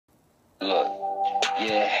Look,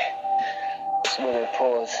 yeah, swimming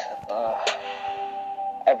pools.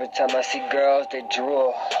 Every time I see girls, they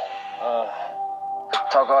drool.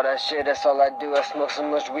 Talk all that shit, that's all I do. I smoke so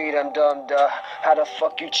much weed, I'm dumb, duh. How the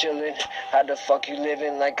fuck you chillin'? How the fuck you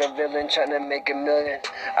living like a villain tryna make a million?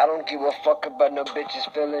 I don't give a fuck about no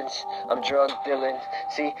bitches' feelings. I'm drug dealing.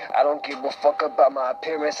 See, I don't give a fuck about my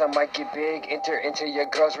appearance. I might get big, enter into your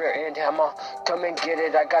girl's rear end. I'ma come and get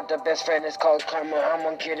it. I got the best friend, it's called karma.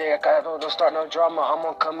 I'ma get it. Don't start no drama.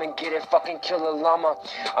 I'ma come and get it. Fucking kill a llama.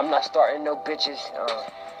 I'm not starting no bitches.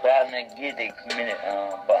 Trying to get it committed,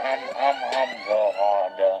 but I'm go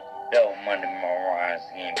hard, though money my rhymes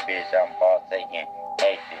again, bitch, I'm partaking,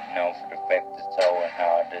 hectic, known for the fact that's so and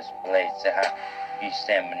how this place, how you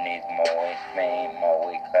send me these more ways, man, more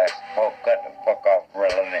weight class, cut the fuck off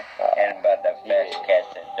relevant, and about the fast cats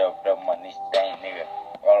that dope money stain, nigga,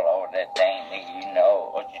 roll over that thing, nigga, you know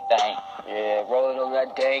what you think. Yeah, rolling on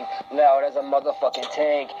that dang, loud as a motherfucking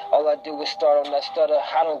tank. All I do is start on that stutter.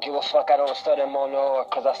 I don't give a fuck, I don't stutter more no,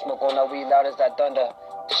 cause I smoke on that weed loud as that thunder.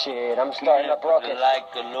 Shit, I'm starting up rocket. Like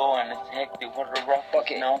a low and it's hectic for the rock.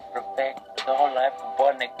 Fuck it. Known for the fact that the whole life of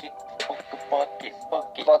born to kick. Fuck it.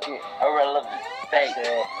 Fuck it. Irrelevant state.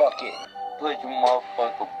 Yeah, fuck it. Put you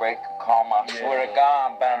motherfucker break a karma. I swear to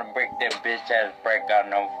God, I'm bound to break that bitch ass break. I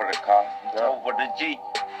know for the cost. Over the G.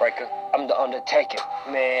 Breaker. I'm the Undertaker.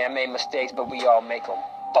 Man, I made mistakes, but we all make them.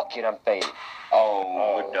 Fuck it, I'm faded.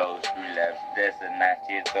 With those relapse, that's a nice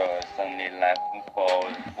year, so Sunday life before.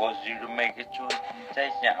 Force you to make a choice.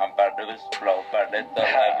 I'm about to explode, but let the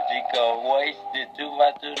life G go wasted. 2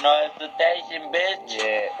 by 2, no hesitation, bitch.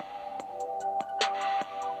 Yeah.